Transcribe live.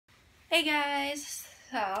Hey guys,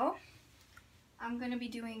 so I'm gonna be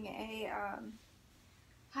doing a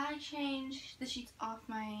how to change the sheets off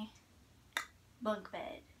my bunk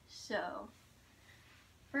bed. So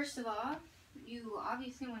first of all, you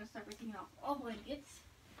obviously want to start by taking off all blankets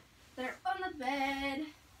that are on the bed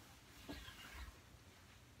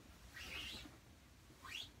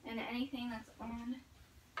and anything that's on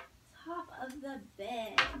top of the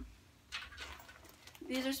bed.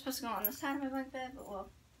 These are supposed to go on the side of my bunk bed, but we'll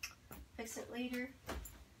fix it later.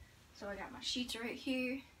 So I got my sheets right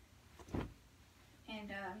here,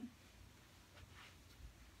 and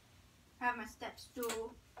I have my step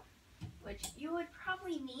stool, which you would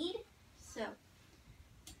probably need, so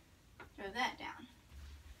throw that down.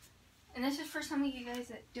 And this is for some of you guys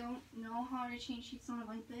that don't know how to change sheets on a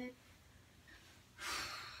bunk bed.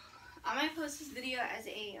 I might post this video as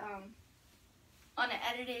a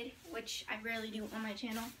unedited, which I rarely do on my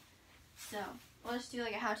channel, so we'll just do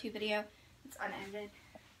like a how-to video. It's unedited.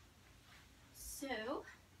 So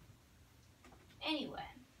anyway,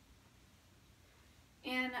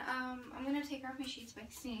 and I'm gonna take off my sheets by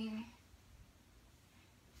seeing.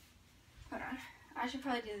 Hold on, I should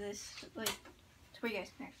probably do this like to where you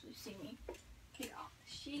guys can actually see me take off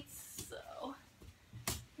the sheets. So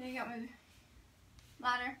there you got my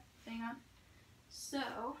ladder thing on. So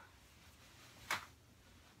I'm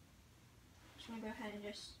just gonna go ahead and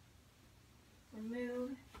just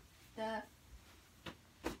remove the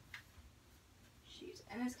sheets,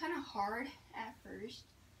 and it's kind of hard at first,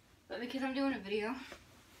 but because I'm doing a video,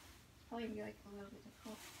 it's probably gonna be like a little bit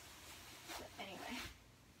difficult. But anyway,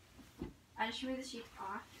 I just remove the sheets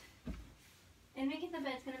off, and making the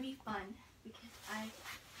bed's gonna be fun because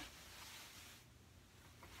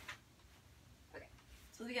okay,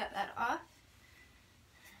 so we got that off,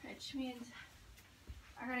 which means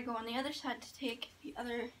I gotta go on the other side to take the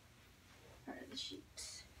other part of the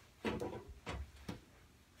sheets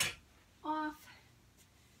off,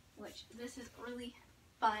 which this is really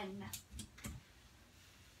fun.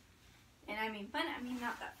 And I mean fun, I mean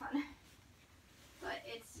not that fun. But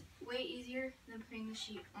it's way easier than putting the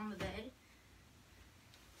sheet on the bed.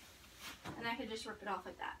 And I could just rip it off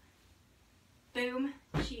like that. Boom,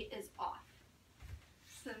 sheet is off.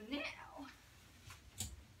 So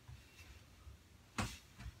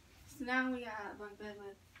now we got a bunk bed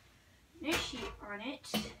with no sheet on it.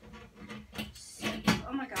 So,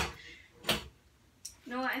 oh my gosh.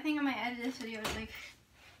 You know what? I think I might edit this video as like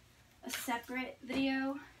a separate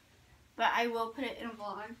video, but I will put it in a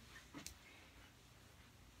vlog.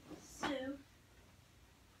 So,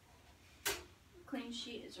 clean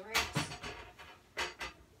sheet is right.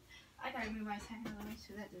 I gotta move my side a little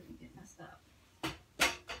so that doesn't get messed up.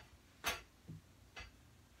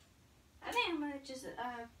 I think I'm gonna just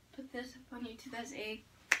put this up on YouTube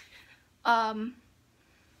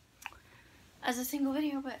as a single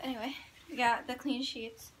video, but anyway, we got the clean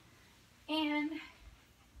sheets, and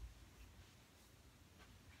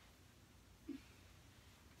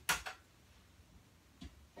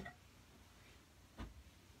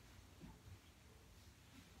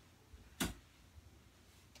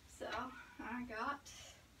so I got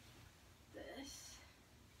this,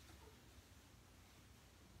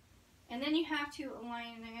 and then you have to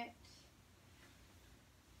align it,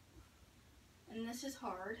 and this is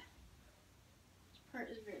hard. Part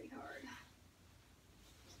is very hard.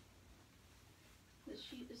 The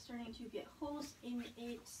sheet is starting to get holes in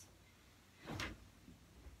it.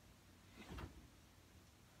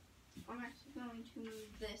 I'm actually going to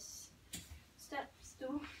move this step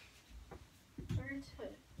stool over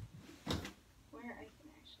to where I can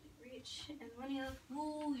actually reach. And when you look,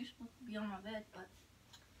 ooh, you're supposed to be on my bed, but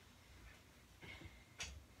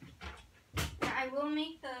yeah, I will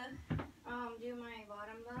make the do my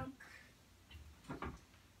bottom bunk.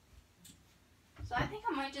 So I think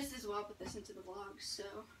I might just as well put this into the vlog,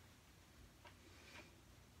 so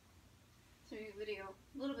make the video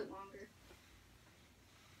a little bit longer.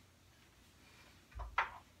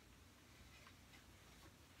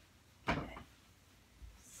 Okay.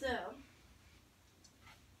 So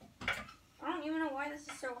I don't even know why this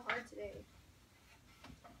is so hard today.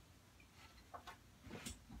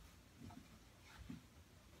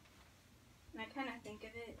 And I kind of think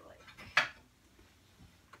of it like,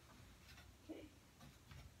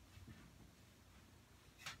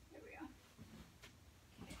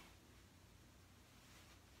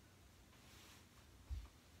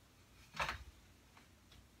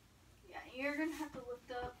 you're gonna have to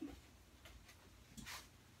lift up.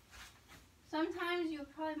 Sometimes you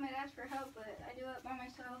probably might ask for help, but I do it by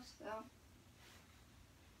myself, so.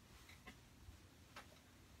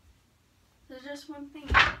 There's just one thing.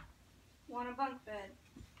 Want a bunk bed.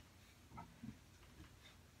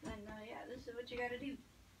 is what you gotta do.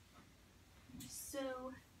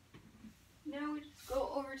 So now we just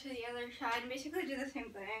go over to the other side and basically do the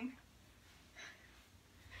same thing.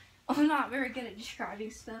 I'm not very good at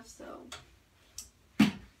describing stuff, so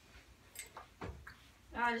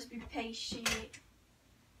I'll just be patient.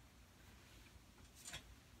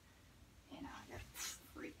 And I got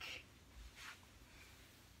freak.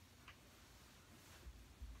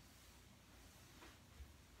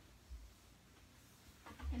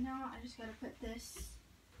 And now I just gotta put this.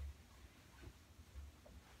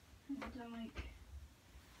 And I'm like,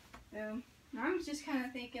 boom. Now I'm just kind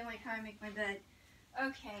of thinking like how I make my bed.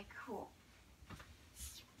 Okay, cool.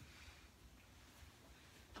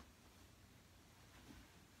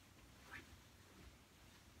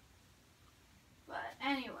 But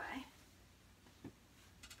anyway,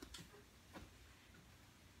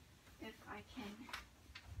 if I can,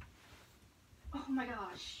 oh my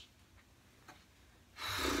gosh.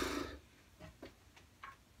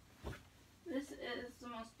 This is the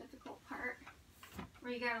most difficult part,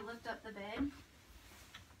 where you gotta lift up the bed.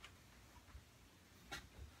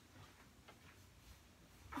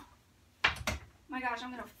 My gosh,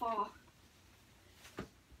 I'm gonna fall.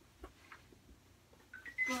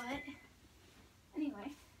 But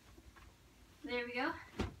anyway, there we go.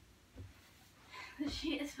 The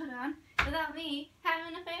sheet is put on without me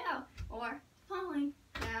having to fail or falling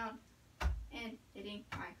down and hitting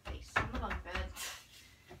my face on the bunk bed.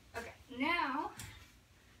 Okay, now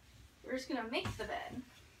we're just gonna make the bed.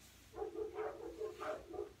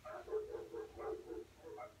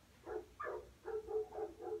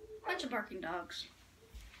 Bunch of barking dogs.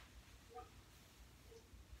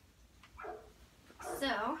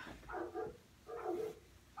 So,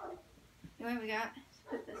 anyway, we got, let's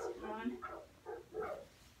put this on.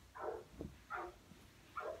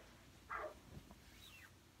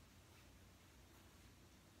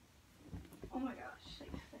 Oh my gosh, I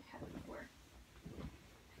had it before.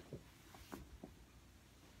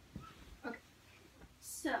 Okay,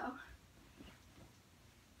 so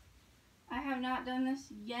I have not done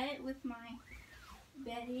this yet with my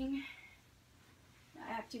bedding.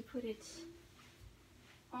 I have to put it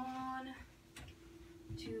on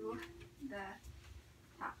to the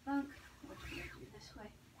top bunk, which we're going to do this way.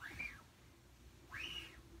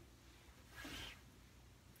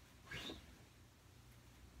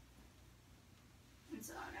 And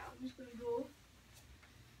so now I'm just going to go.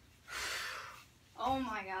 Oh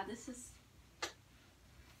my god, this is...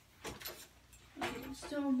 I'm getting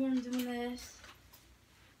so warm doing this.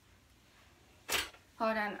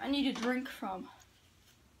 Hold on, I need a drink from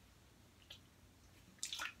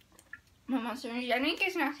my Monster Energy. I know you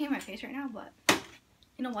guys are not seeing my face right now, but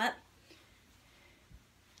you know what?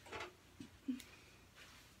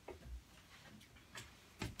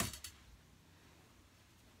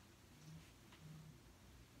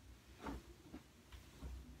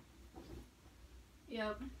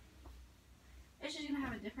 Yep. It's just gonna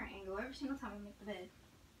have a different angle every single time I make the bed.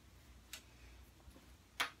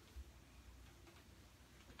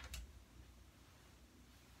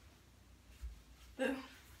 Boom.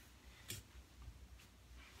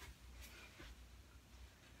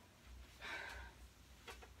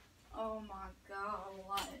 Oh my god,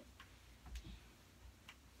 what?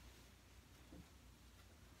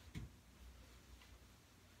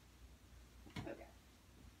 Okay.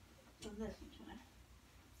 So this I'm trying to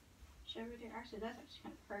show right here. Actually, that's actually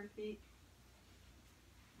kind of perfect.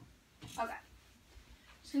 Okay.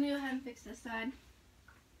 Just gonna go ahead and fix this side.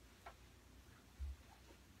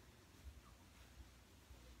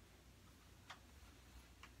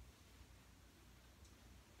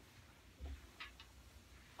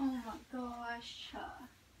 Oh my gosh.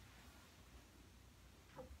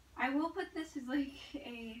 I will put this as like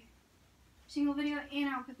a single video and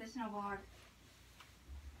I'll put this in a vlog.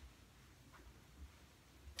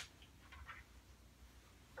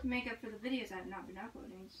 To make up for the videos I have not been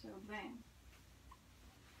uploading, so bam.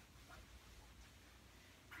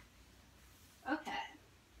 Okay.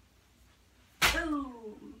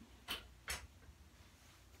 Boom.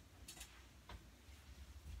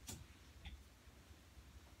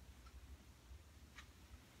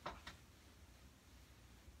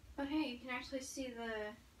 But hey, you can actually see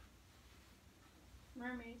the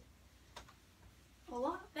mermaid a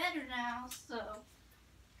lot better now, so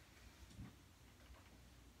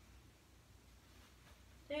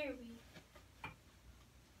there we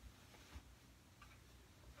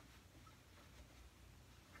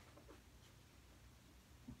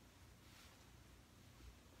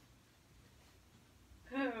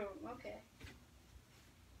go. Okay.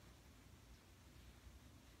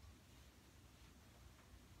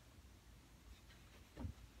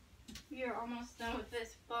 we are almost done with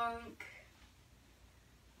this bunk.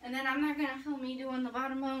 And then I'm not going to film me doing the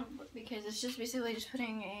bottom bunk because it's just basically just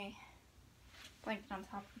putting a blanket on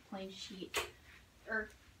top of the plain sheet.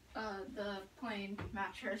 Or the plain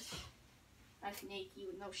mattress. That's naked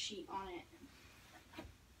with no sheet on it.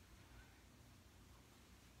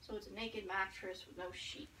 So it's a naked mattress with no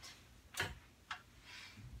sheet.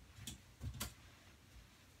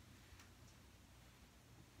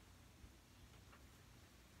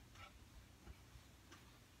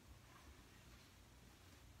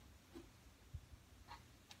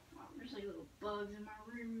 Oh, there's like little bugs in my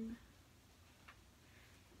room.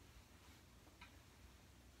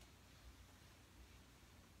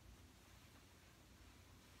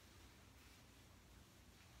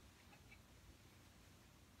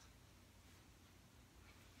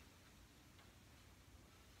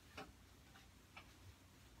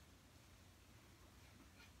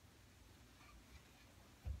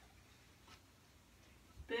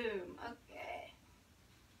 Boom, okay.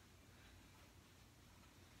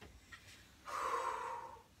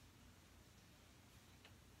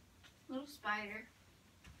 Little spider.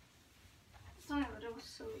 It's not a little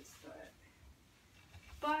silly spider.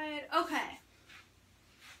 But, okay.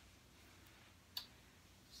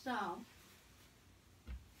 So,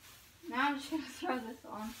 now I'm just going to throw this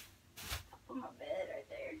on top of my bed right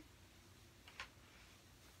there.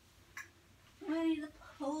 Winnie the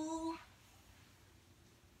Pooh.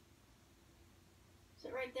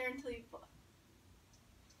 Sit right there until you fall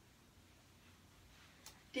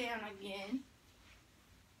down again.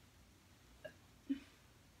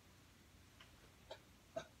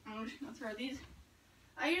 I'm just gonna throw these.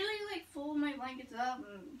 I usually like fold my blankets up,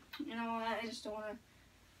 and you know what? I just don't want to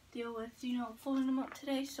deal with, you know, folding them up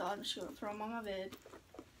today, so I'm just gonna throw them on my bed.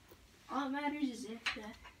 All that matters is if the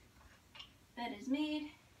bed is made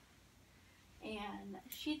and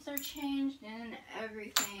sheets are changed and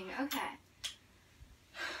everything. Okay.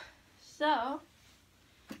 So,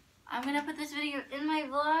 I'm going to put this video in my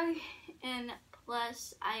vlog, and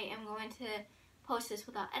plus I am going to post this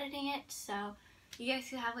without editing it, so you guys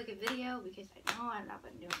can have like a video, because I know I've not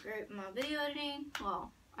been doing great with my video editing.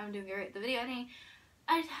 Well, I'm doing great with the video editing.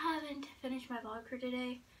 I just haven't finished my vlog for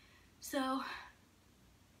today. So,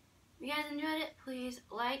 if you guys enjoyed it, please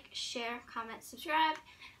like, share, comment, subscribe,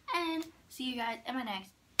 and see you guys in my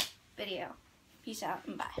next video. Peace out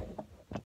and bye.